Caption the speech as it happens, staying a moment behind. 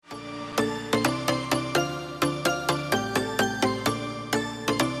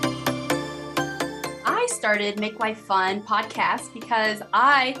started Make Life Fun podcast because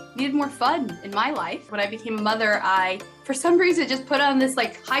I needed more fun in my life. When I became a mother, I, for some reason, just put on this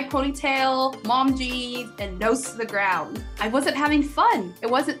like high ponytail, mom jeans, and nose to the ground. I wasn't having fun. It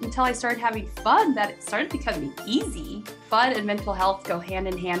wasn't until I started having fun that it started becoming easy. Fun and mental health go hand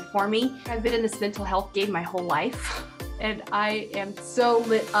in hand for me. I've been in this mental health game my whole life. And I am so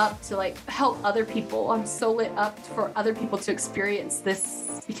lit up to like help other people. I'm so lit up for other people to experience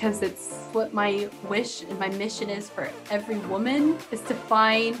this because it's what my wish and my mission is for every woman, is to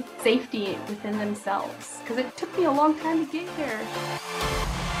find safety within themselves. Because it took me a long time to get here.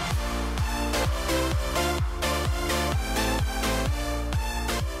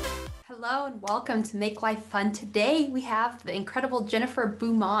 Hello and welcome to Make Life Fun. Today we have the incredible Jennifer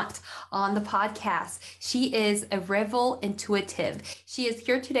Beaumont on the podcast. She is a Revel intuitive. She is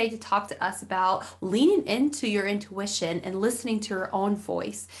here today to talk to us about leaning into your intuition and listening to your own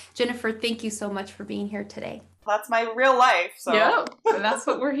voice. Jennifer, thank you so much for being here today. That's my real life. So. Yeah, and that's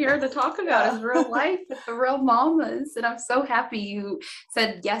what we're here to talk about is real life with the real mamas. And I'm so happy you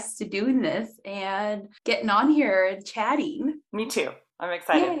said yes to doing this and getting on here and chatting. Me too. I'm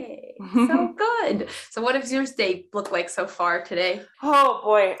excited. Yay. So good. So what does your day look like so far today? Oh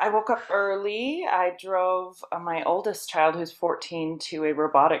boy, I woke up early. I drove my oldest child, who's 14, to a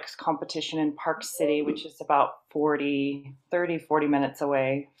robotics competition in Park City, which is about 40 minutes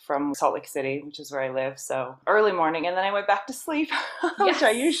away from Salt Lake City, which is where I live. So early morning. And then I went back to sleep, which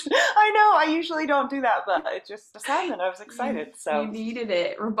I usually don't do that, but it just happened. I was excited. So you needed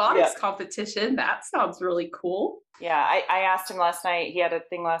it. Robotics competition. That sounds really cool. Yeah, I asked him last night. He had a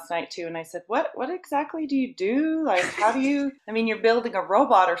thing last night too, and I said, "What exactly do you do? Like, how do you? I mean, you're building a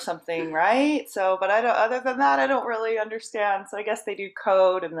robot or something, right? So, but I don't. Other than that, I don't really understand. So, I guess they do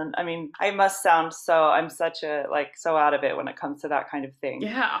code, and then, I mean, I must sound so. I'm such a so out of it when it comes to that kind of thing.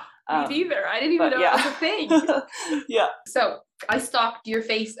 Yeah, me neither. I didn't even know it was a thing. Yeah. So I stalked your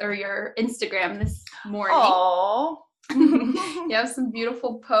face or your Instagram this morning. Oh. You have some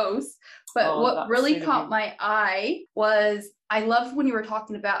beautiful posts, but what really caught my eye was I loved when you were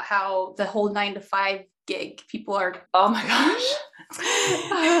talking about how the whole 9-to-5 gig people are. Oh my gosh.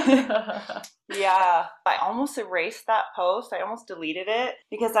 Yeah, I almost erased that post. I almost deleted it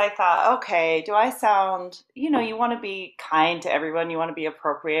because I thought, okay, do I sound, you want to be kind to everyone, you want to be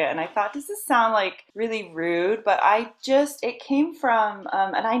appropriate. And I thought, does this sound like really rude? But it came from,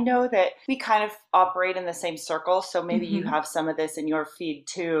 and I know that we kind of operate in the same circle. So maybe you have some of this in your feed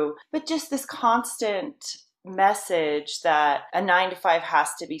too, but just this constant message that a 9-to-5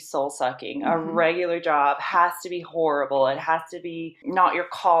 has to be soul-sucking, a regular job has to be horrible, it has to be not your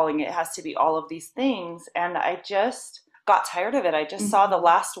calling, it has to be all of these things. And I just got tired of it. I just saw the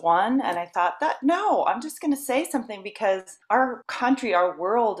last one and I thought no, I'm just going to say something because our country, our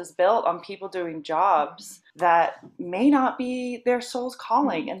world is built on people doing jobs that may not be their soul's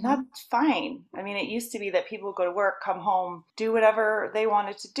calling, and that's fine. I mean, it used to be that people would go to work, come home, do whatever they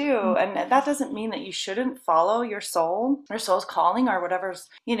wanted to do, and that doesn't mean that you shouldn't follow your soul's calling, or whatever's,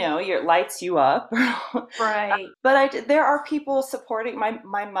 your lights you up. Right. But there are people supporting.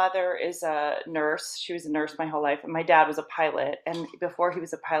 My mother is a nurse. She was a nurse my whole life, and my dad was a pilot, and before he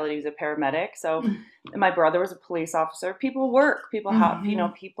was a pilot, he was a paramedic. So and my brother was a police officer. People work. People have,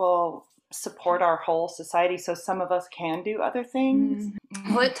 people support our whole society, so some of us can do other things.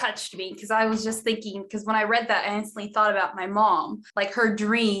 Well, it touched me because I was just thinking, because when I read that, I instantly thought about my mom. Like, her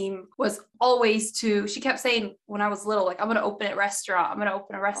dream was always she kept saying when I was little, like, I'm going to open a restaurant,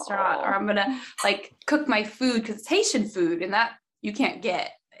 or I'm going to cook my food, because it's Haitian food and that you can't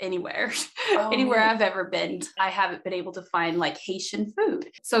get anywhere. Anywhere I've ever been, I haven't been able to find Haitian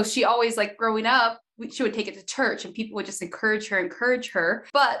food. So she always, growing up, she would take it to church and people would just encourage her,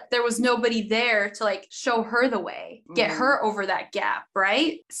 but there was nobody there to show her the way, get her over that gap,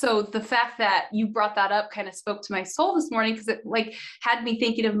 right? So the fact that you brought that up kind of spoke to my soul this morning, because it had me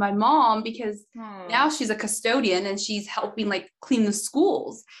thinking of my mom, because now she's a custodian and she's helping clean the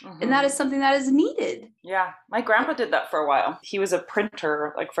schools, and that is something that is needed. Yeah, my grandpa did that for a while. He was a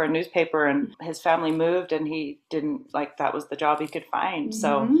printer for a newspaper, and his family moved and he didn't that was the job he could find.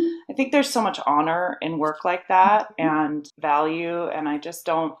 So I think there's so much honor in work like that and value, and I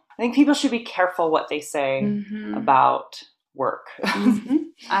think people should be careful what they say about work.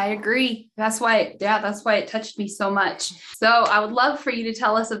 I agree. That's why it touched me so much. So I would love for you to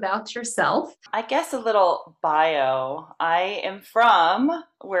tell us about yourself. I guess a little bio. I am from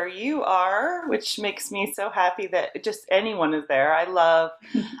where you are, which makes me so happy that just anyone is there. I love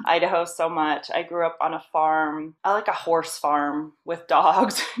Idaho so much. I grew up on a farm. I like a horse farm with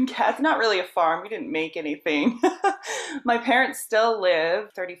dogs and cats. Not really a farm. We didn't make anything. My parents still live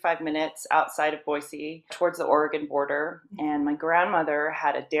 35 minutes outside of Boise towards the Oregon border. And my grandmother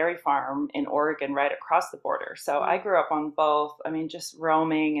had a dairy farm in Oregon right across the border. So I grew up on both. I mean, just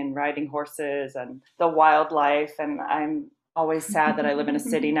roaming and riding horses and the wildlife. And I'm always sad that I live in a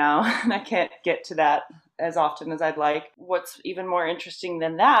city now and I can't get to that as often as I'd like. What's even more interesting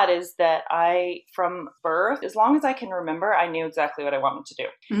than that is that I, from birth, as long as I can remember, I knew exactly what I wanted to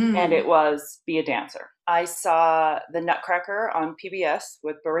do. And it was be a dancer. I saw the Nutcracker on PBS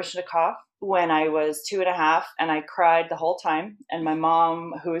with Baryshnikov when I was 2.5, and I cried the whole time. And my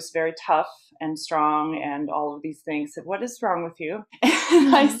mom, who is very tough and strong and all of these things, said, "What is wrong with you?"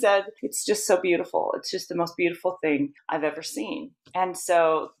 And I said, "It's just so beautiful. It's just the most beautiful thing I've ever seen." And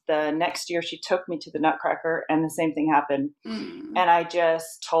so the next year she took me to the Nutcracker and the same thing happened. And I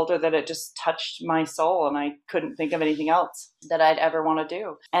just told her that it just touched my soul and I couldn't think of anything else that I'd ever want to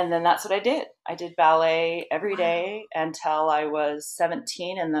do. And then that's what I did. I did ballet every day until I was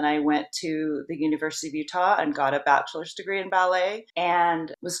 17. And then I went to the University of Utah and got a bachelor's degree in ballet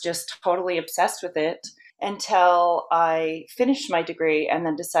and was just totally obsessed with it until I finished my degree and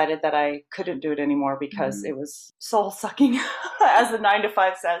then decided that I couldn't do it anymore because it was soul sucking, as the 9 to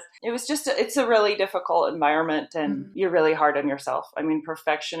 5 says. It was just, it's a really difficult environment and you're really hard on yourself. I mean,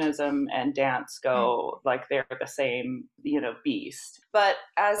 perfectionism and dance go like they're the same, beast. But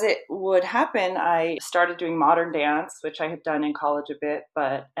as it would happen, I started doing modern dance, which I had done in college a bit,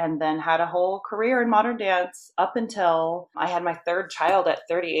 and then had a whole career in modern dance up until I had my third child at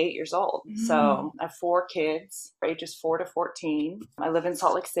 38 years old. So I have 4 kids, ages 4 to 14. I live in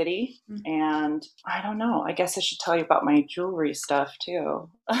Salt Lake City, and I don't know. I guess I should tell you about my jewelry stuff too.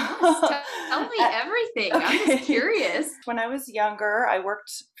 Yes, tell me everything. Okay. I'm just curious. When I was younger, I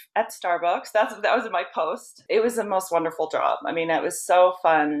worked at Starbucks. That was in my post. It was the most wonderful job. I mean, it was so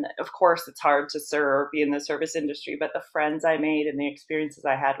fun. Of course, it's hard to be in the service industry, but the friends I made and the experiences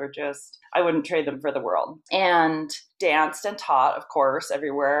I had were just, I wouldn't trade them for the world. And danced and taught, of course,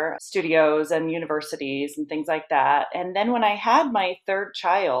 everywhere, studios and universities and things like that. And then when I had my third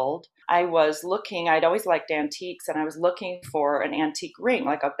child, I'd always liked antiques, and I was looking for an antique ring,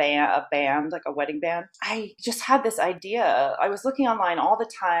 like a band, like a wedding band. I just had this idea. I was looking online all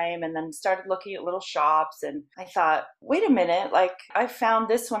the time and then started looking at little shops, and I thought, wait a minute, like I found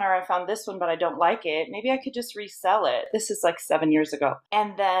this one, but I don't like it. Maybe I could just resell it. This is like 7 years ago.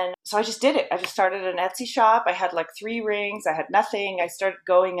 And then, so I just did it. I just started an Etsy shop. I had like 3 rings. I had nothing. I started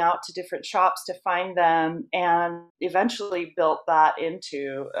going out to different shops to find them and eventually built that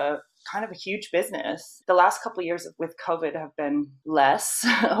into a kind of a huge business. The last couple of years with COVID have been less,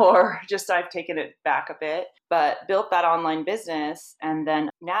 or just I've taken it back a bit, but built that online business. And then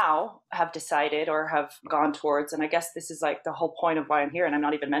now have decided or have gone towards, and I guess this is like the whole point of why I'm here and I'm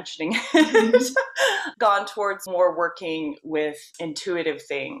not even mentioning it, gone towards more working with intuitive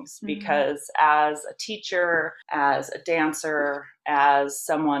things, because as a teacher, as a dancer, as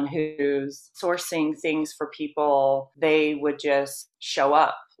someone who's sourcing things for people, they would just show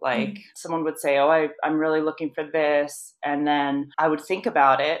up. Like someone would say, "Oh, I'm really looking for this." And then I would think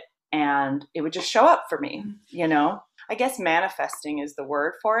about it and it would just show up for me, I guess manifesting is the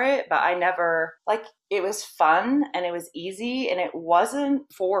word for it, but I never, it was fun and it was easy and it wasn't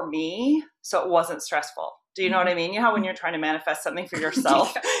for me. So it wasn't stressful. Do you know what I mean? You know how when you're trying to manifest something for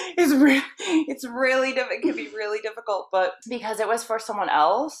yourself, it can be really difficult, but because it was for someone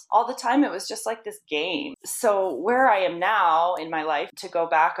else all the time, it was just like this game. So where I am now in my life, to go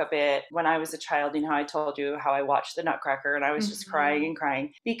back a bit, when I was a child, I told you how I watched the Nutcracker and I was just crying and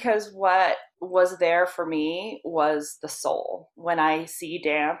crying, because what was there for me was the soul. When I see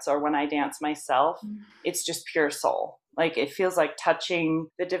dance or when I dance myself, it's just pure soul. Like it feels like touching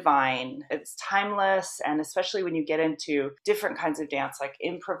the divine. It's timeless. And especially when you get into different kinds of dance, like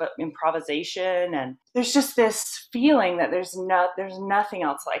improvisation, and there's just this feeling that there's nothing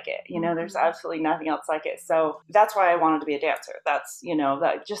else like it. There's absolutely nothing else like it. So that's why I wanted to be a dancer. That's,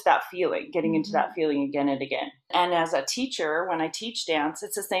 that feeling, getting into that feeling again and again. And as a teacher, when I teach dance,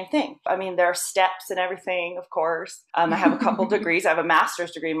 it's the same thing. I mean, there are steps and everything, of course. I have a couple degrees. I have a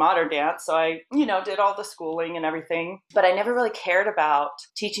master's degree in modern dance. So I, did all the schooling and everything. But I never really cared about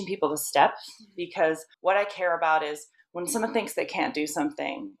teaching people the steps, because what I care about is when someone thinks they can't do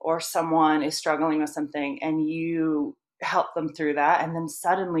something or someone is struggling with something and you help them through that. And then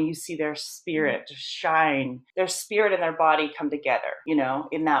suddenly you see their spirit shine, their spirit and their body come together, you know,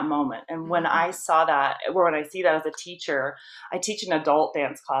 in that moment. And when I saw that, or when I see that as a teacher, I teach an adult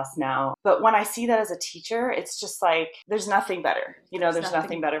dance class now. But when I see that as a teacher, it's just like, there's nothing better, you know, there's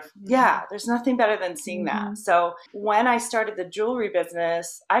nothing better. Yeah, there's nothing better than seeing that. So when I started the jewelry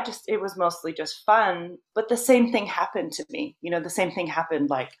business, it was mostly just fun, but the same thing happened to me. You know, the same thing happened,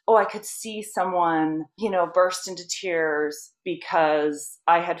 like, oh, I could see someone, you know, burst into tears because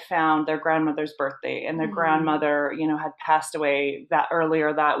I had found their grandmother's birthday and their grandmother, you know, had passed away that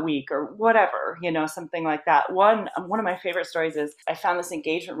earlier that week or whatever, you know, something like that. One of my favorite stories is I found this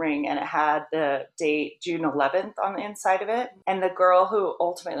engagement ring and it had the date June 11th on the inside of it. And the girl who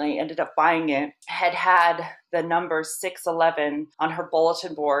ultimately ended up buying it had the number 611 on her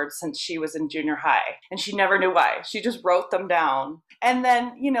bulletin board since she was in junior high. And she never knew why. She just wrote them down. And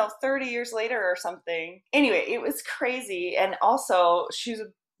then, you know, 30 years later or something. Anyway, it was crazy. And also, she's a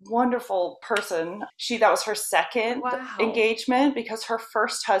wonderful person. That was her second engagement because her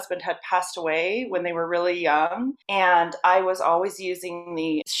first husband had passed away when they were really young. And I was always using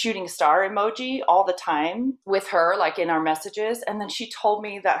the shooting star emoji all the time with her, like in our messages. And then she told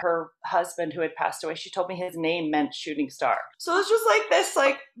me that her husband who had passed away, she told me his name meant shooting star. So it's just like this,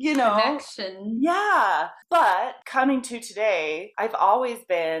 like, you know, connection. Yeah. But coming to today, I've always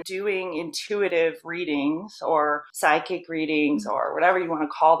been doing intuitive readings or psychic readings or whatever you want to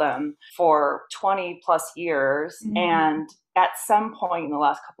call them for 20 plus years. And at some point in the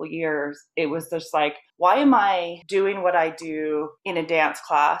last couple of years, it was just like, why am I doing what I do in a dance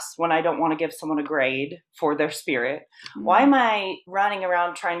class when I don't want to give someone a grade for their spirit? Why am I running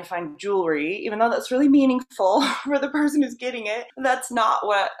around trying to find jewelry, even though that's really meaningful for the person who's getting it? That's not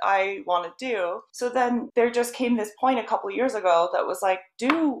what I want to do. So then there just came this point a couple of years ago that was like,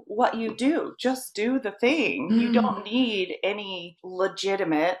 do what you do. Just do the thing. You don't need any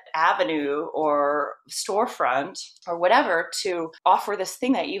legitimate avenue or storefront or whatever to offer this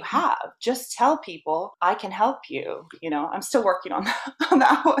thing that you have. Just tell people, I can help you. You know, I'm still working on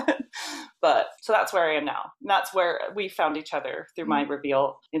that one. But so that's where I am now. And that's where we found each other through my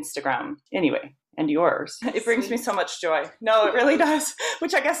Reveal Instagram. Anyway, and yours. It brings me so much joy. No, it really does.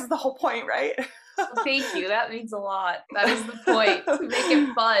 Which I guess is the whole point, right? Thank you. That means a lot. That is the point, to make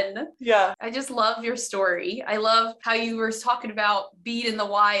it fun. Yeah. I just love your story. I love how you were talking about being in the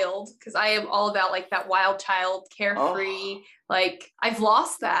wild, because I am all about like that wild child, carefree. Like, I've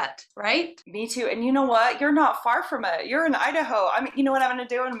lost that, right? Me too. And you know what? You're not far from it. You're in Idaho. I mean, you know what I'm going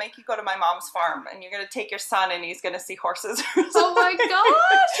to do? I'm going to make you go to my mom's farm and you're going to take your son and he's going to see horses. Oh my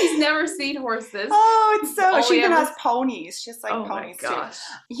gosh. He's never seen horses. Oh, it's so, she even has ponies. She's like ponies too.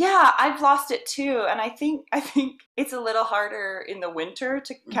 Yeah, I've lost it too. And I think it's a little harder in the winter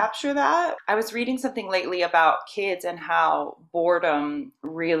to capture that. I was reading something lately about kids and how boredom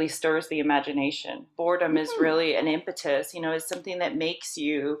really stirs the imagination. Boredom is really an impetus, you know, is something that makes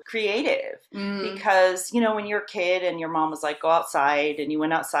you creative. Because, you know, when you're a kid and your mom was like, go outside, and you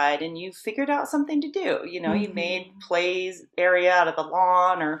went outside and you figured out something to do, you know, you made plays area out of the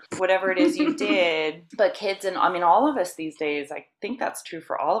lawn or whatever it is you did. But kids, and I mean, all of us these days, I think that's true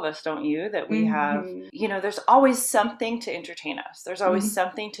for all of us, don't you? That we have, you know, there's always something to entertain us. There's always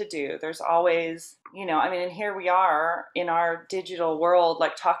something to do. There's always, you know, I mean, and here we are in our digital world,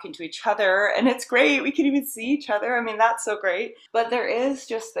 like talking to each other, and it's great. We can even see each other. I mean, that's so great. But there is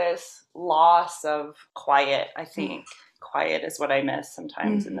just this loss of quiet, I think. Quiet is what I miss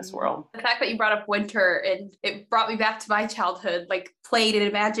sometimes in this world. The fact that you brought up winter, and it brought me back to my childhood, like playing and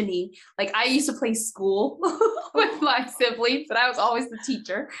imagining. Like, I used to play school with my siblings, and I was always the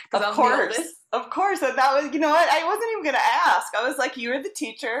teacher. Of course. And that was, you know what? I wasn't even going to ask. I was like, you were the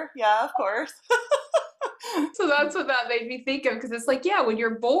teacher. Yeah, of course. So that's what that made me think of, because it's like, yeah, when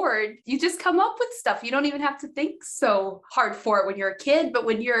you're bored, you just come up with stuff. You don't even have to think so hard for it when you're a kid. But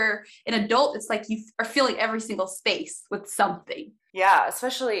when you're an adult, it's like you are filling every single space with something. Yeah,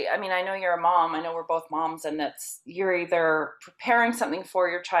 especially, I mean, I know you're a mom. I know we're both moms, and you're either preparing something for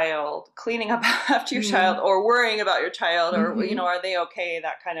your child, cleaning up after your child, or worrying about your child, or, you know, are they okay?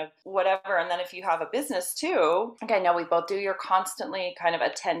 That kind of whatever. And then if you have a business too, like I know we both do, you're constantly kind of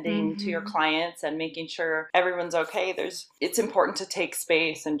attending to your clients and making sure everyone's okay. It's important to take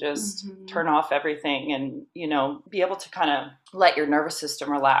space and just turn off everything and, you know, be able to kind of let your nervous system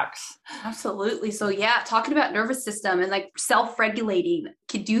relax. Absolutely. So yeah, talking about nervous system and like self-regulating,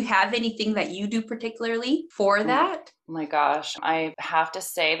 do you have anything that you do particularly for that? Oh my gosh. I have to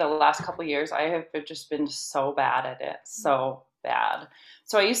say the last couple of years, I have just been so bad at it. So bad.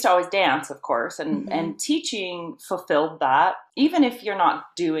 So I used to always dance, of course, and teaching fulfilled that, even if you're not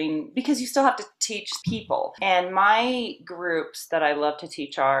doing, because you still have to teach people. And my groups that I love to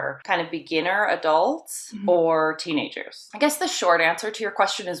teach are kind of beginner adults or teenagers. I guess the short answer to your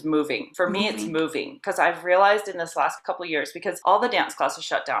question is moving. For me, it's moving, because I've realized in this last couple of years, because all the dance classes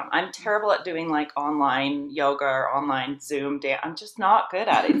shut down, I'm terrible at doing like online yoga or online Zoom dance. I'm just not good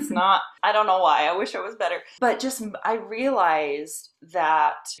at it. It's not, I don't know why. I wish I was better. But just, I realized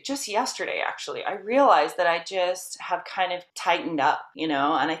that just yesterday, actually, I realized that I just have kind of tightened up, you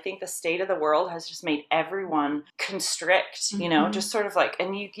know, and I think the state of the world has just made everyone constrict, you know, just sort of like,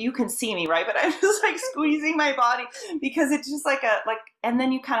 and you can see me, right? But I'm just like squeezing my body, because it's just like and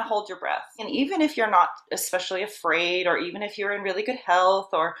then you kind of hold your breath. And even if you're not especially afraid, or even if you're in really good health,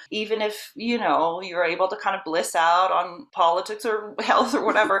 or even if, you know, you're able to kind of bliss out on politics or health or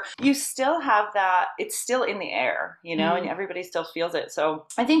whatever, you still have that, it's still in the air, you know, and everybody still feels it. So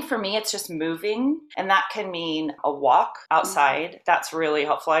I think for me, it's just moving, and that can mean a walk outside. That's really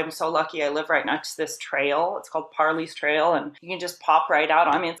helpful. I'm so lucky. I live right next to this trail. It's called Parley's Trail, and you can just pop right out.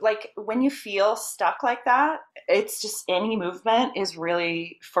 I mean, it's like when you feel stuck like that, it's just any movement is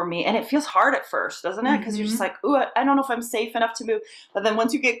really, for me, and it feels hard at first, doesn't it? Because you're just like, ooh, I don't know if I'm safe enough to move. But then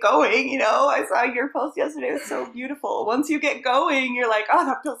once you get going, you know, I saw your post yesterday. It was so beautiful. Once you get going, you're like, oh,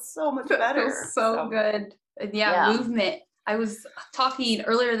 that feels so much better. That feels so good. Yeah, movement. I was talking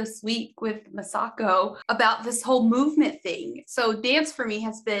earlier this week with Masako about this whole movement thing. So dance for me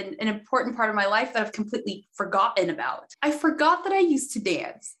has been an important part of my life that I've completely forgotten about. I forgot that I used to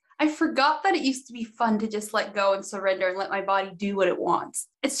dance. I forgot that it used to be fun to just let go and surrender and let my body do what it wants.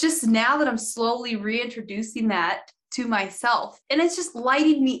 It's just now that I'm slowly reintroducing that to myself, and it's just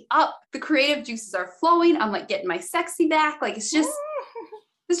lighting me up. The creative juices are flowing. I'm like getting my sexy back. Like it's just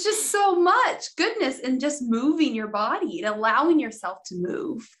so much goodness in just moving your body and allowing yourself to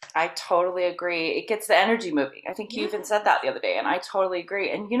move. I totally agree. It gets the energy moving. I think you even said that the other day, and I totally agree.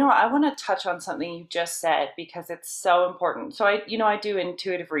 And you know, I want to touch on something you just said, because it's so important. So I do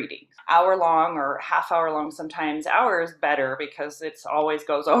intuitive readings, hour long or half hour long. Sometimes hour is better, because it's always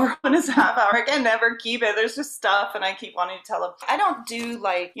goes over when it's half hour. I can never keep it. There's just stuff, and I keep wanting to tell them. I don't do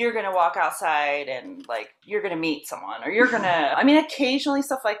like, you're going to walk outside and like, you're going to meet someone, or you're going to, I mean, occasionally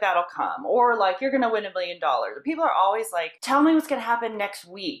stuff like that'll come, or like, you're going to win $1 million. People are always like, tell me what's going to happen next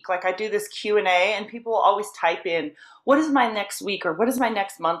week. Like I do this Q&A, and people always type in, what is my next week, or what does my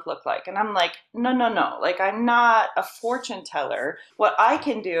next month look like? And I'm like, no. Like, I'm not a fortune teller. What I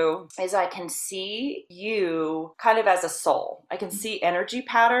can do is I can see you kind of as a soul. I can see energy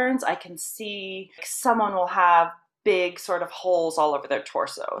patterns. I can see someone will have big sort of holes all over their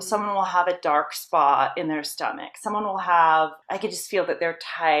torso. Someone will have a dark spot in their stomach. Someone will have, I could just feel that they're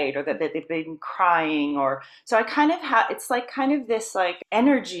tight, or that they've been crying, or, so I kind of have, it's like kind of this like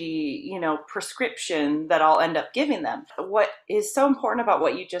energy, you know, prescription that I'll end up giving them. What is so important about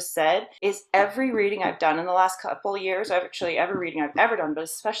what you just said is every reading I've done in the last couple of years, every reading I've ever done, but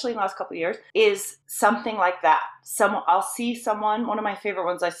especially in the last couple of years, is something like that. I'll see someone, one of my favorite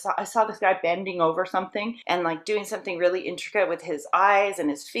ones, I saw this guy bending over something and like doing something really intricate with his eyes and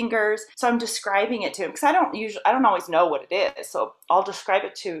his fingers. So I'm describing it to him, because I don't always know what it is. So I'll describe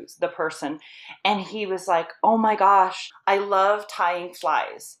it to the person. And he was like, oh my gosh, I love tying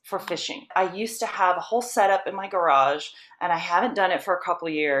flies for fishing. I used to have a whole setup in my garage, and I haven't done it for a couple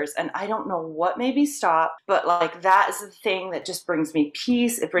of years, and I don't know what made me stop, but like that is the thing that just brings me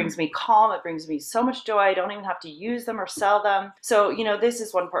peace. It brings me calm. It brings me so much joy. I don't even have to use them or sell them. So, you know, this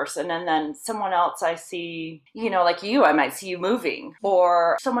is one person. And then someone else I see, you know, like you, I might see you moving,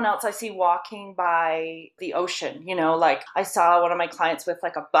 or someone else I see walking by the ocean, you know, like I saw one of my clients with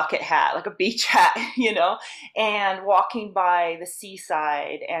like a bucket hat, like a beach hat, you know, and walking by the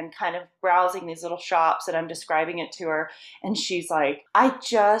seaside and kind of browsing these little shops, and I'm describing it to her. And she's like, I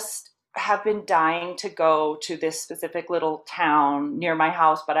just have been dying to go to this specific little town near my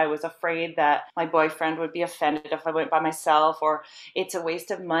house, but I was afraid that my boyfriend would be offended if I went by myself, or it's a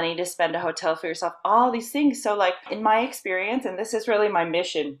waste of money to spend a hotel for yourself, all these things. So like in my experience, and this is really my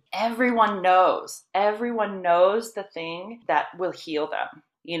mission, everyone knows the thing that will heal them.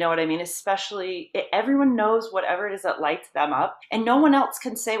 You know what I mean? Especially, everyone knows whatever it is that lights them up, and no one else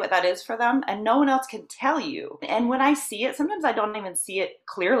can say what that is for them, and no one else can tell you. And when I see it, sometimes I don't even see it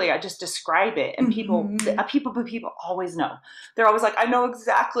clearly. I just describe it, and people always know. They're always like, I know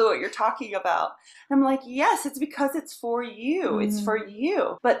exactly what you're talking about. And I'm like, yes, it's because it's for you. It's for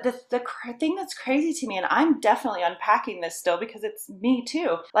you. But the thing that's crazy to me, and I'm definitely unpacking this still because it's me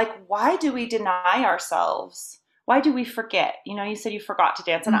too. Like, why do we deny ourselves? why do we forget? You know, you said you forgot to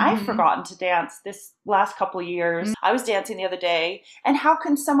dance, and I've forgotten to dance this last couple of years. I was dancing the other day, and how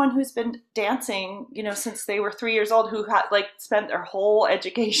can someone who's been dancing, you know, since they were 3 years old, who had like spent their whole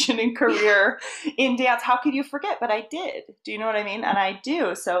education and career in dance, how could you forget? But I did. Do you know what I mean? And I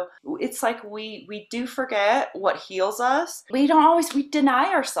do. So it's like we do forget what heals us. We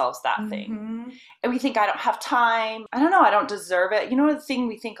deny ourselves that thing. And we think, I don't have time. I don't know. I don't deserve it. You know, the thing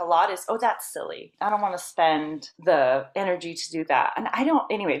we think a lot is, oh, that's silly. I don't want to spend the energy to do that. And I don't,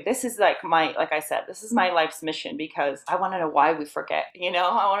 anyway, this is like like I said, this is my life's mission, because I want to know why we forget, you know,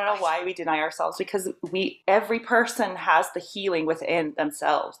 I want to know why we deny ourselves, because every person has the healing within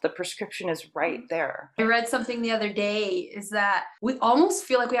themselves. The prescription is right there. I read something the other day is that we almost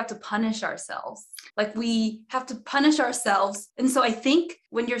feel like we have to punish ourselves. Like we have to punish ourselves. And so I think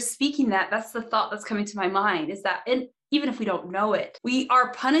when you're speaking that's the thought that's coming to my mind, is that even if we don't know it, we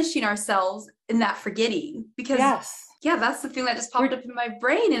are punishing ourselves in that forgetting, because that's the thing that just popped up in my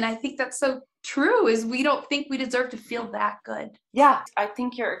brain. And I think that's so true, is we don't think we deserve to feel that good. Yeah, I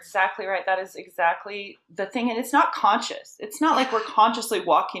think you're exactly right. That is exactly the thing. And it's not conscious. It's not like we're consciously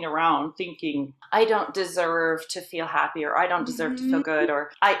walking around thinking, I don't deserve to feel happy, or I don't deserve to feel good,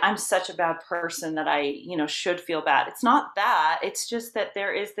 or I'm such a bad person that I, you know, should feel bad. It's not that. It's just that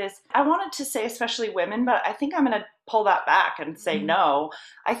there is this, I wanted to say especially women, but I think I'm going to pull that back and say no.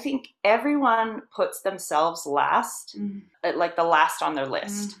 I think everyone puts themselves last, like the last on their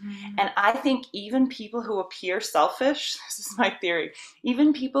list. And I think even people who appear selfish, this is my theory,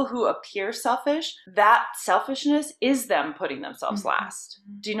 even people who appear selfish, that selfishness is them putting themselves last.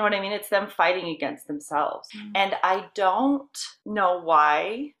 Do you know what I mean? It's them fighting against themselves. And I don't know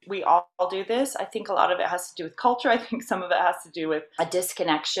why we all do this. I think a lot of it has to do with culture. I think some of it has to do with a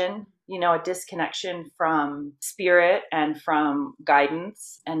disconnection, you know, a disconnection from spirit and from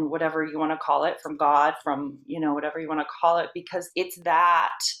guidance and whatever you want to call it, from God, from, you know, whatever you want to call it, because it's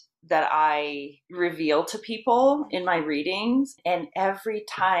that I reveal to people in my readings. And every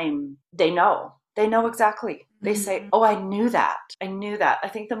time they know exactly. They say, oh, I knew that. I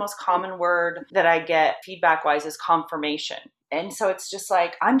think the most common word that I get feedback wise is confirmation. And so it's just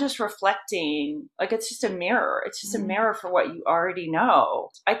like, I'm just reflecting, like it's just a mirror. It's just a mirror for what you already know.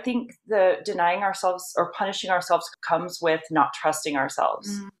 I think the denying ourselves or punishing ourselves comes with not trusting ourselves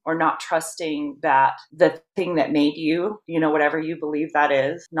or not trusting that the thing that made you, you know, whatever you believe that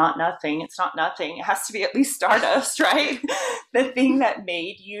is, not nothing. It's not nothing. It has to be at least stardust, right? The thing that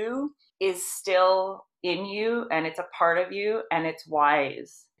made you is still in you, and it's a part of you, and it's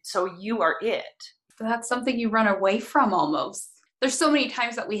wise. So you are it. That's something you run away from almost. There's so many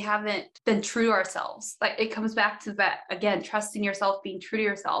times that we haven't been true to ourselves. Like it comes back to that, again, trusting yourself, being true to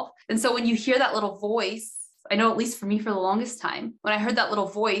yourself. And so when you hear that little voice, I know at least for me for the longest time, when I heard that little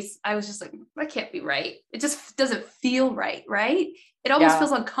voice, I was just like, that can't be right. It just doesn't feel right, right? It almost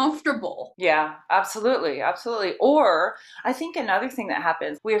feels uncomfortable. Yeah, absolutely. Absolutely. Or I think another thing that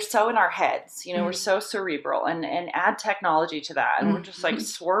happens, we are so in our heads, you know, we're so cerebral, and add technology to that. And we're just like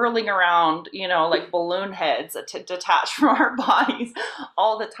swirling around, you know, like balloon heads detached from our bodies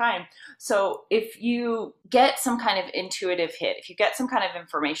all the time. So if you get some kind of intuitive hit, if you get some kind of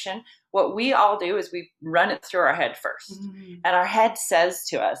information, what we all do is we run it through our head first. And our head says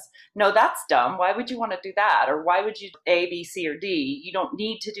to us, no, that's dumb. Why would you want to do that? Or why would you A, B, C, or D? You don't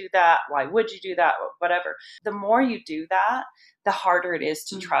need to do that. Why would you do that? Whatever. The more you do that, the harder it is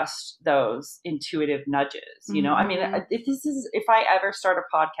to trust those intuitive nudges. You know, I mean, if I ever start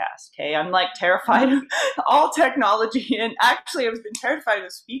a podcast, okay, I'm like terrified of all technology. And actually I've been terrified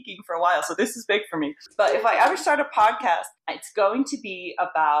of speaking for a while. So this is big for me. But if I ever start a podcast, it's going to be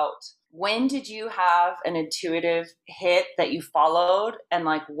about, when did you have an intuitive hit that you followed, and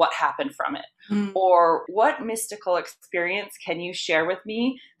like what happened from it? Or what mystical experience can you share with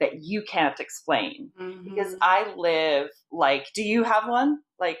me that you can't explain? Because I live like, do you have one?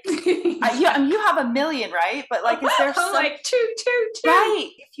 Like, you have a million, right? But like, is there some, like two. Right.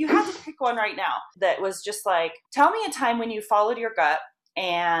 If you had to pick one right now that was just like, tell me a time when you followed your gut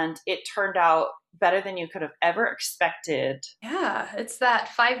and it turned out better than you could have ever expected. Yeah, it's that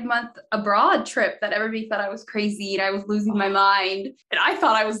 5-month abroad trip that everybody thought I was crazy and I was losing my mind. And I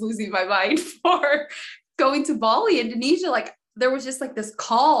thought I was losing my mind for going to Bali, Indonesia. Like there was just like this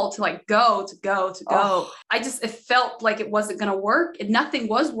call to like go. It felt like it wasn't going to work, and nothing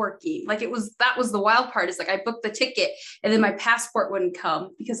was working. Like that was the wild part, is like I booked the ticket and then my passport wouldn't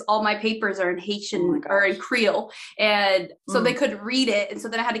come because all my papers are in Haitian or in Creole. And so they couldn't read it. And so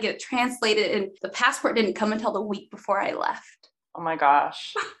then I had to get it translated, and the passport didn't come until the week before I left. Oh my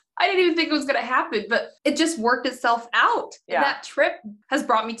gosh. I didn't even think it was going to happen, but it just worked itself out. Yeah. And that trip has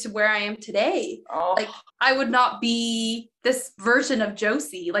brought me to where I am today. Oh. Like, I would not be this version of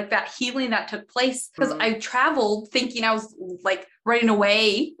Josie, like that healing that took place, because I traveled thinking I was like running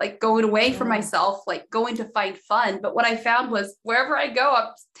away, like going away from myself, like going to find fun. But what I found was wherever I go, I'm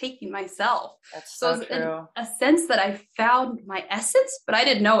taking myself. That's so it's true. In a sense that I found my essence, but I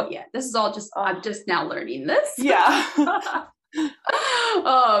didn't know it yet. This is all just, I'm just now learning this. Yeah.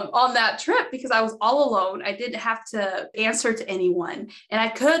 On that trip, because I was all alone. I didn't have to answer to anyone, and I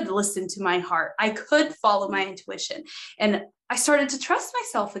could listen to my heart. I could follow my intuition, and I started to trust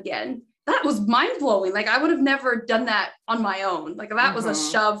myself again. That was mind-blowing. Like, I would have never done that on my own. Like, that was a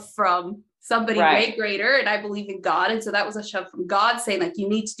shove from somebody way greater, and I believe in God, and so that was a shove from God saying, like, you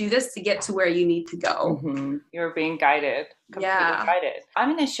need to do this to get to where you need to go. You're being guided. Completely guided. I'm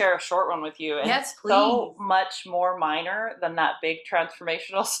going to share a short one with you. And yes, please. So much more minor than that big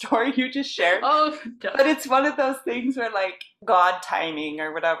transformational story you just shared. Oh, but it's one of those things where, like, God timing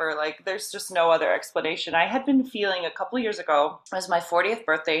or whatever, like, there's just no other explanation. I had been feeling a couple of years ago, it was my 40th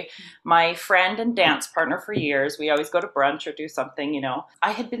birthday, my friend and dance partner for years, we always go to brunch or do something, you know.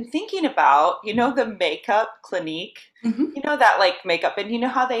 I had been thinking about, you know, the makeup clinique. You know, that like makeup, and you know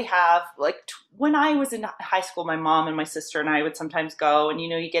how they have like when I was in high school, my mom and my sister and I would sometimes go, and you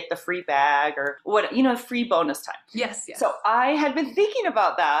know, you get the free bag or what, you know, free bonus time. Yes. So I had been thinking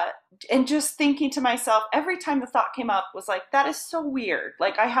about that and just thinking to myself, every time the thought came up was like, that is so weird.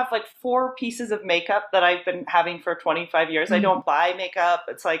 Like, I have like 4 pieces of makeup that I've been having for 25 years. I don't buy makeup.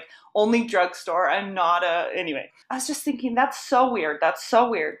 It's like only drugstore. I'm not anyway. I was just thinking, that's so weird. That's so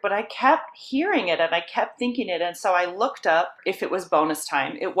weird. But I kept hearing it and I kept thinking it. And so I looked up if it was bonus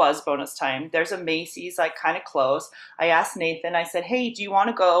time. It was bonus time. There's a Macy's like kind of close. I asked Nathan, I said, hey, do you want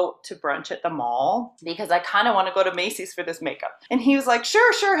to go to brunch at the mall? Because I kind of want to go to Macy's for this makeup. And he was like,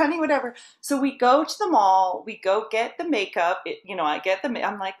 sure, honey, whatever. So we go to the mall, we go get the makeup. You know, I get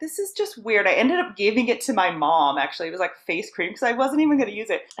I'm like, this is just weird. I ended up giving it to my mom. Actually, it was like face cream because I wasn't even going to use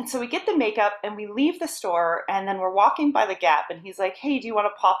it. And so we get the makeup and we leave the store, and then we're walking by the Gap, and he's like, hey, do you want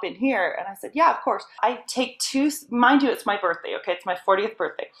to pop in here? And I said, yeah, of course. I take 2, mind you, it's my birthday. Okay. It's my 40th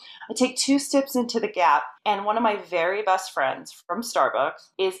birthday. I take 2 steps into the Gap, and one of my very best friends from Starbucks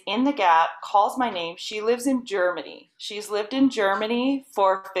is in the Gap, calls my name. She lives in Germany. She's lived in Germany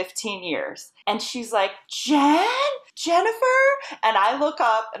for 15 years. And she's like, Jennifer? And I look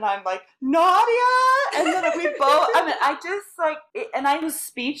up and I'm like, Nadia? And then we both, I mean, I just like, and I was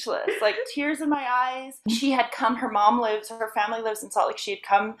speechless, like tears in my eyes. She had come, her family lives in Salt Lake. She had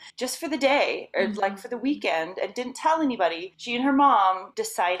come just for the day or like for the weekend and didn't tell anybody. She and her mom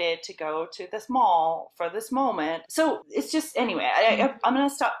decided to go to this mall for this moment. So it's just, anyway, I'm going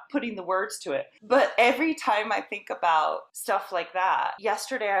to stop putting the words to it. But every time I think about stuff like that,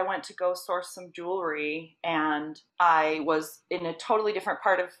 yesterday I went to go source some jewelry, and I was in a totally different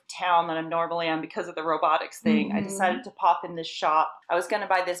part of town than I'm normally on because of the robotics thing. I decided to pop in this shop. I was going to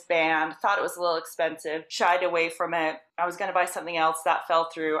buy this band, thought it was a little expensive, shied away from it. I was going to buy something else that fell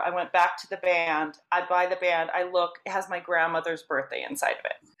through. I went back to the band. I buy the band. I look, it has my grandmother's birthday inside of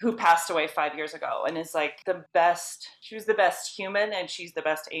it, who passed away 5 years ago and is like the best. She was the best human, and she's the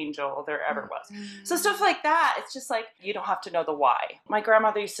best angel there ever was. So stuff like that, it's just like, you don't have to know the why. My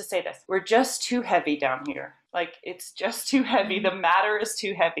grandmother used to say this, we're just too heavy down here. Like, it's just too heavy. The matter is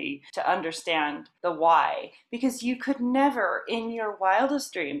too heavy to understand the why, because you could never in your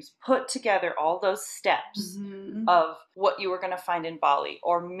wildest dreams put together all those steps of what you were going to find in Bali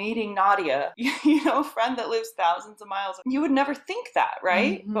or meeting Nadia, you know, a friend that lives thousands of miles. You would never think that,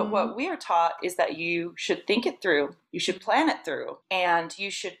 right? But what we are taught is that you should think it through. You should plan it through, and you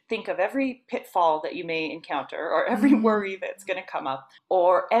should think of every pitfall that you may encounter, or every worry that's going to come up,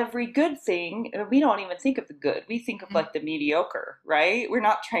 or every good thing. We don't even think of the good. We think of like the mediocre, right? We're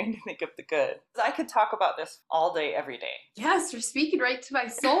not trained to think of the good. I could talk about this all day, every day. Yes, you're speaking right to my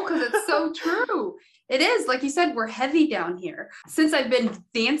soul, because it's so true. It is, like you said, we're heavy down here. Since I've been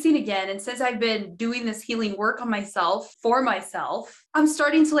dancing again, and since I've been doing this healing work on myself, for myself, I'm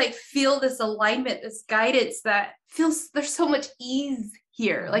starting to like feel this alignment, this guidance that feels, there's so much ease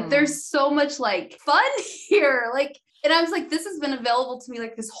here. Like, there's so much like fun here. Like, and I was like, this has been available to me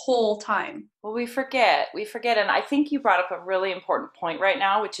like this whole time. Well, we forget. And I think you brought up a really important point right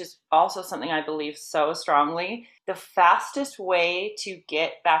now, which is also something I believe so strongly. The fastest way to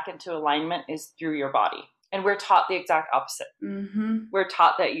get back into alignment is through your body. And we're taught the exact opposite. Mm-hmm. We're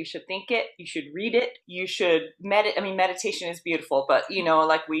taught that you should think it, you should read it, you should meditate. I mean, meditation is beautiful, but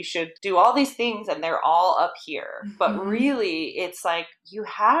like we should do all these things and they're all up here. Mm-hmm. But really, it's like you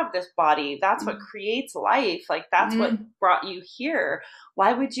have this body. That's what creates life. Like that's what brought you here.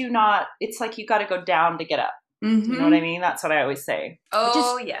 Why would you not? It's like you got to go down to get up. Mm-hmm. You know what I mean? That's what I always say.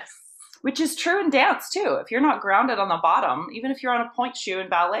 Oh, yes. Which is true in dance too. If you're not grounded on the bottom, even if you're on a point shoe in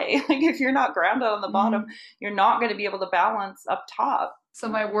ballet, like if you're not grounded on the bottom, you're not going to be able to balance up top. So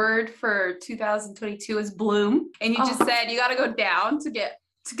my word for 2022 is bloom. And you just said you got to go down to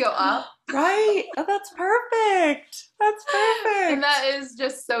go up. Right. Oh, that's perfect. That's perfect. And that is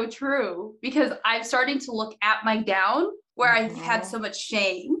just so true, because I'm starting to look at my down where I've had so much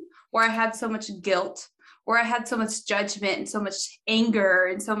shame, where I had so much guilt, where I had so much judgment and so much anger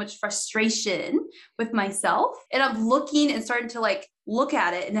and so much frustration with myself. And I'm looking and starting to like look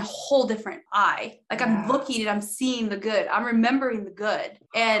at it in a whole different eye. Like I'm looking and I'm seeing the good. I'm remembering the good.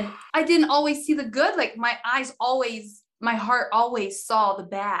 And I didn't always see the good. Like my heart always saw the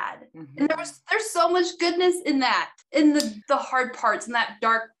bad. And there's so much goodness in that, in the hard parts, in that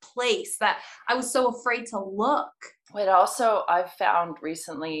dark place that I was so afraid to look. But also I've found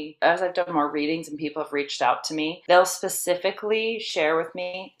recently, as I've done more readings and people have reached out to me, they'll specifically share with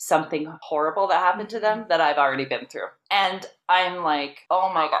me something horrible that happened to them that I've already been through. And I'm like,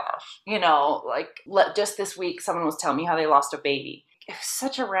 oh my gosh, like just this week, someone was telling me how they lost a baby. It was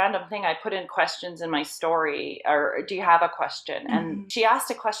such a random thing. I put in questions in my story, or do you have a question? And she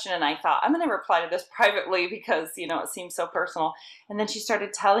asked a question and I thought, I'm going to reply to this privately because, it seems so personal. And then she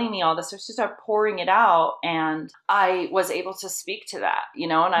started telling me all this. So she started pouring it out and I was able to speak to that,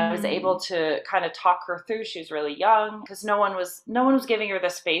 and I was able to kind of talk her through. She was really young because no one was giving her the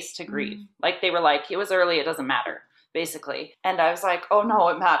space to grieve. Like they were like, it was early. It doesn't matter. Basically. And I was like, oh no,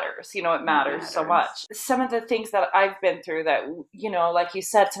 it matters. It matters so much. Some of the things that I've been through that, like you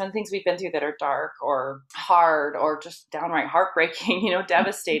said, some of the things we've been through that are dark or hard or just downright heartbreaking,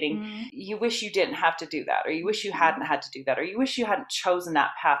 devastating. You wish you didn't have to do that, or you wish you hadn't had to do that, or you wish you hadn't chosen that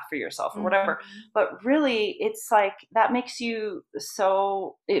path for yourself or whatever. But really, it's like that makes you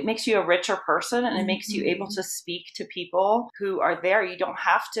a richer person, and it makes you able to speak to people who are there. You don't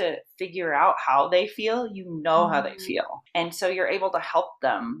have to figure out how they feel. How they feel. And so you're able to help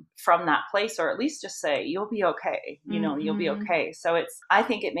them from that place, or at least just say, you'll be okay. You'll be okay. So I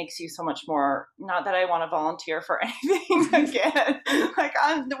think it makes you so much more, not that I want to volunteer for anything again, like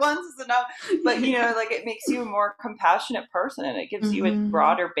once is enough, but like it makes you a more compassionate person, and it gives you a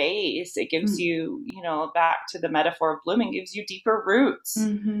broader base. It gives you, back to the metaphor of blooming, gives you deeper roots so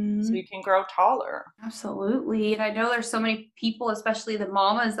you can grow taller. Absolutely. And I know there's so many people, especially the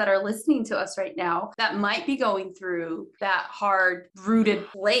mamas that are listening to us right now, that might be going through that hard-rooted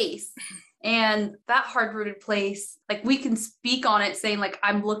place. And that hard-rooted place, like we can speak on it saying like,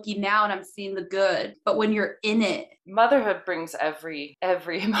 I'm looking now and I'm seeing the good. But when you're in it, motherhood brings every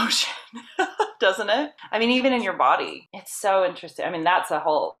emotion, doesn't it? I mean, even in your body, it's so interesting. I mean, that's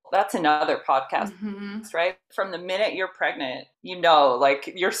another podcast, right? From the minute you're pregnant,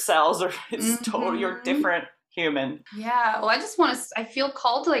 like your cells are, it's totally, you're different human. Yeah. Well, I feel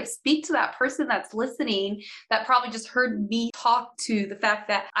called to like speak to that person that's listening that probably just heard me talk to the fact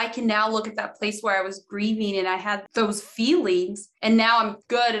that I can now look at that place where I was grieving and I had those feelings and now I'm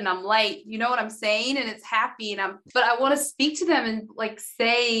good and I'm light. You know what I'm saying? And it's happy but I want to speak to them and like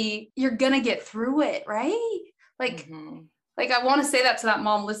say, you're going to get through it. Right. Like, like I want to say that to that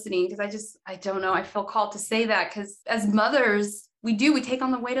mom listening, because I don't know. I feel called to say that because as mothers, we take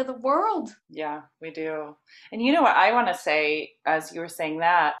on the weight of the world. Yeah, we do. And you know what I want to say, as you were saying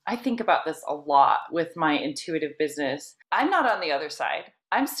that, I think about this a lot with my intuitive business. I'm not on the other side.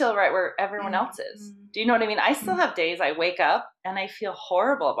 I'm still right where everyone else is. Do you know what I mean? I still have days I wake up and I feel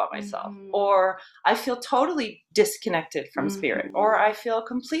horrible about myself, or I feel totally disconnected from spirit, or I feel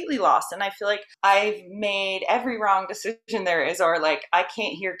completely lost and I feel like I've made every wrong decision there is, or like I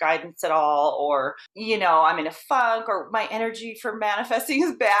can't hear guidance at all, or, I'm in a funk, or my energy for manifesting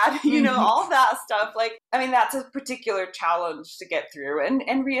is bad, all that stuff. Like, I mean, that's a particular challenge to get through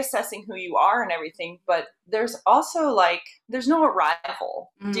and reassessing who you are and everything. But there's also like, there's no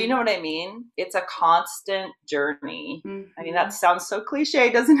arrival. Do you know what I mean? It's a constant journey. I mean, that sounds so cliche,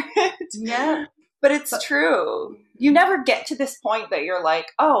 doesn't it? Yeah. But it's true. you never get to this point that you're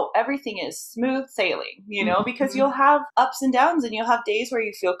like, oh, everything is smooth sailing, you know, because you'll have ups and downs, and you'll have days where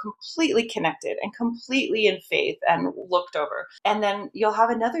you feel completely connected and completely in faith and looked over. And then you'll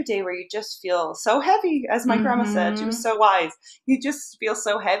have another day where you just feel so heavy, as my grandma said. She was so wise. You just feel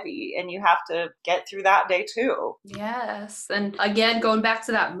so heavy, and you have to get through that day too. Yes. And again, going back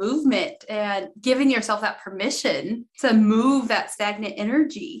to that movement and giving yourself that permission to move that stagnant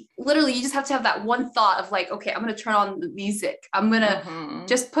energy. Literally, you just have to have that one thought of like, okay, I'm going to turn on the music. I'm going to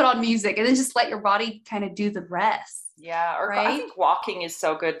just put on music, and then just let your body kind of do the rest. Yeah, or right? I think walking is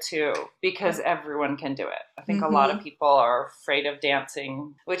so good too, because everyone can do it. I think a lot of people are afraid of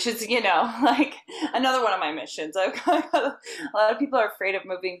dancing, which is, you know, like another one of my missions. A lot of people are afraid of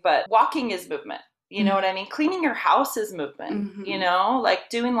moving, but walking is movement. You know what I mean? Cleaning your house is movement, you know, like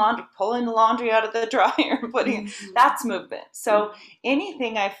doing laundry, pulling the laundry out of the dryer, putting, that's movement. So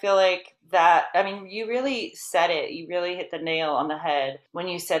anything, I feel like that, I mean, you really said it, you really hit the nail on the head when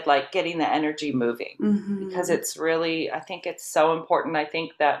you said like getting the energy moving, because it's really, I think it's so important. I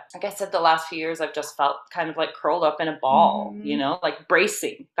think that, like I said, the last few years, I've just felt kind of like curled up in a ball, you know, like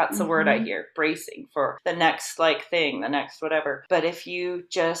bracing. That's the word I hear, bracing for the next like thing, the next whatever. But if you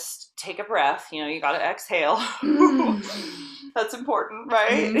just take a breath, you know, you got to exhale. That's important,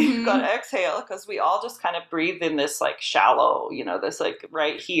 right? You've got to exhale, because we all just kind of breathe in this like shallow, you know, this like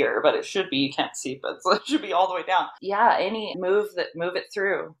right here, but it should be, you can't see, but it should be all the way down. Yeah, move it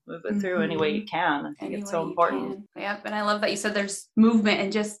through any way you can. I think it's so important. Yep. And I love that you said there's movement,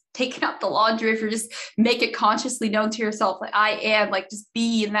 and just taking out the laundry, if you're just make it consciously known to yourself, like I am, like just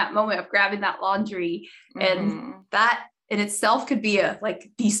be in that moment of grabbing that laundry, and that in itself could be a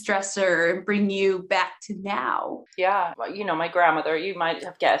like de-stressor and bring you back to now. Yeah. Well, you know, my grandmother, you might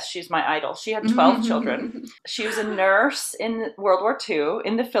have guessed, she's my idol. She had 12 children. She was a nurse in World War II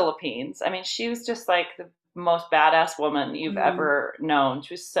in the Philippines. I mean, she was just like the most badass woman you've ever known.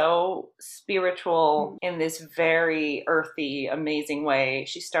 She was so spiritual in this very earthy, amazing way.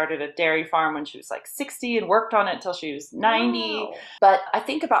 She started a dairy farm when she was like 60 and worked on it until she was 90. Wow. But I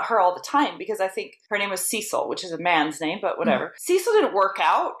think about her all the time, because I think her name was Cecil, which is a man's name, but whatever. Cecil didn't work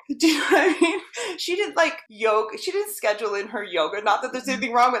out. Do you know what I mean? She did like yoga. She didn't schedule in her yoga. Not that there's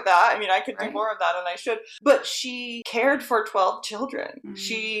anything wrong with that. I mean, I could do more of that, and I should. But she cared for 12 children.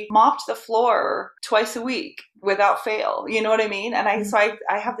 She mopped the floor twice a week without fail. You know what I mean? And I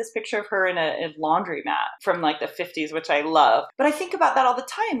have this picture of her in a laundromat from like the 50s, which I love. But I think about that all the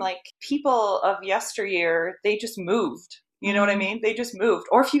time. Like people of yesteryear, they just moved. You know what I mean? They just moved.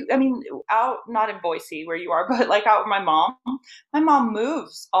 Or if you, I mean, out, not in Boise where you are, but like out with my mom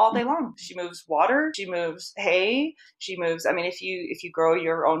moves all day long. She moves water. She moves hay. She moves. I mean, if you grow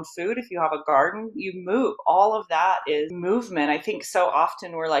your own food, if you have a garden, you move. All of that is movement. I think so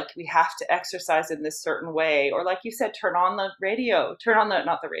often we're like, we have to exercise in this certain way. Or like you said, turn on the radio, turn on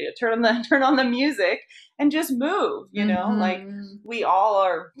the music and just move, you know, like we all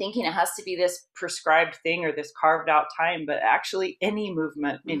are thinking it has to be this prescribed thing or this carved out time, but actually any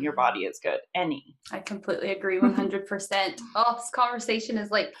movement in your body is good. Any. I completely agree 100%. Oh, this conversation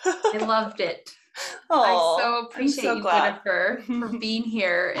is like, I loved it. I so appreciate you, Jennifer, for being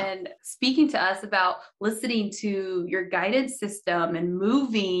here and speaking to us about listening to your guidance system and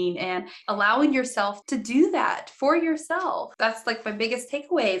moving and allowing yourself to do that for yourself. That's like my biggest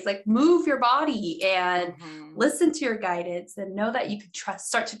takeaway is like move your body and listen to your guidance and know that you can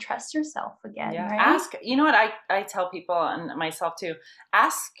start to trust yourself again. Yeah. Right? Ask, you know what I tell people and myself too,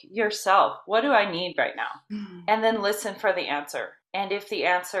 ask yourself, what do I need right now? And then listen for the answer. And if the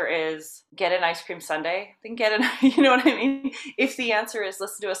answer is get an ice cream sundae, then you know what I mean? If the answer is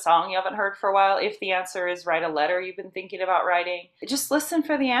listen to a song you haven't heard for a while, if the answer is write a letter you've been thinking about writing, just listen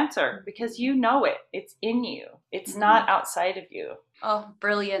for the answer because you know it. It's in you. It's not outside of you. Oh,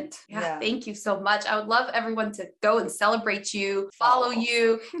 brilliant. Yeah, thank you so much. I would love everyone to go and celebrate you, follow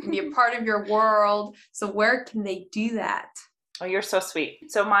you, and be a part of your world. So where can they do that? Oh, you're so sweet.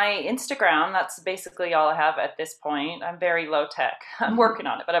 So my Instagram, that's basically all I have at this point. I'm very low tech. I'm working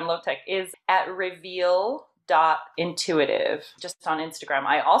on it, but I'm low tech, is at reveal.intuitive, just on Instagram.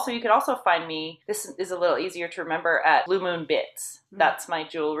 You could also find me, this is a little easier to remember, at Blue Moon Bits. That's my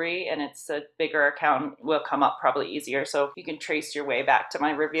jewelry, and it's a bigger account, will come up probably easier. So you can trace your way back to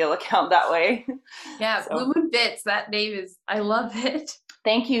my Reveal account that way. Yeah, so. Blue Moon Bits, that name is, I love it.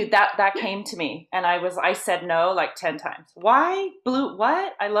 Thank you. That came to me, and I said no like 10 times. Why blue?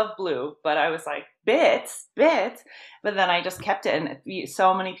 What? I love blue, but I was like bits. But then I just kept it, and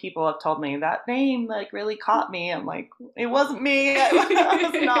so many people have told me that name like really caught me. I'm like, it wasn't me. It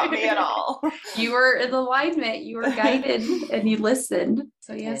was not me at all. You were in alignment. You were guided, and you listened.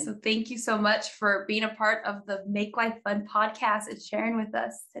 So yeah. So thank you so much for being a part of the Make Life Fun podcast and sharing with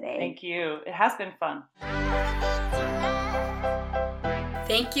us today. Thank you. It has been fun.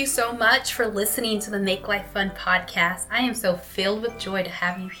 Thank you so much for listening to the Make Life Fun podcast. I am so filled with joy to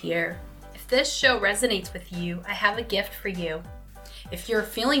have you here. If this show resonates with you, I have a gift for you. If you're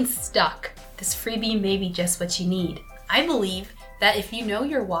feeling stuck, this freebie may be just what you need. I believe that if you know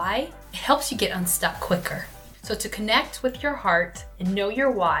your why, it helps you get unstuck quicker. So to connect with your heart and know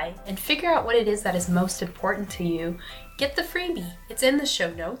your why and figure out what it is that is most important to you, get the freebie. It's in the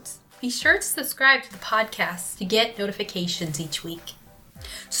show notes. Be sure to subscribe to the podcast to get notifications each week.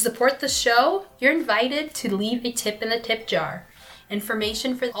 To support the show, you're invited to leave a tip in the tip jar.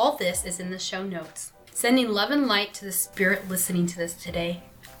 Information for all this is in the show notes. Sending love and light to the spirit listening to this today.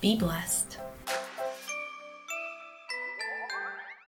 Be blessed.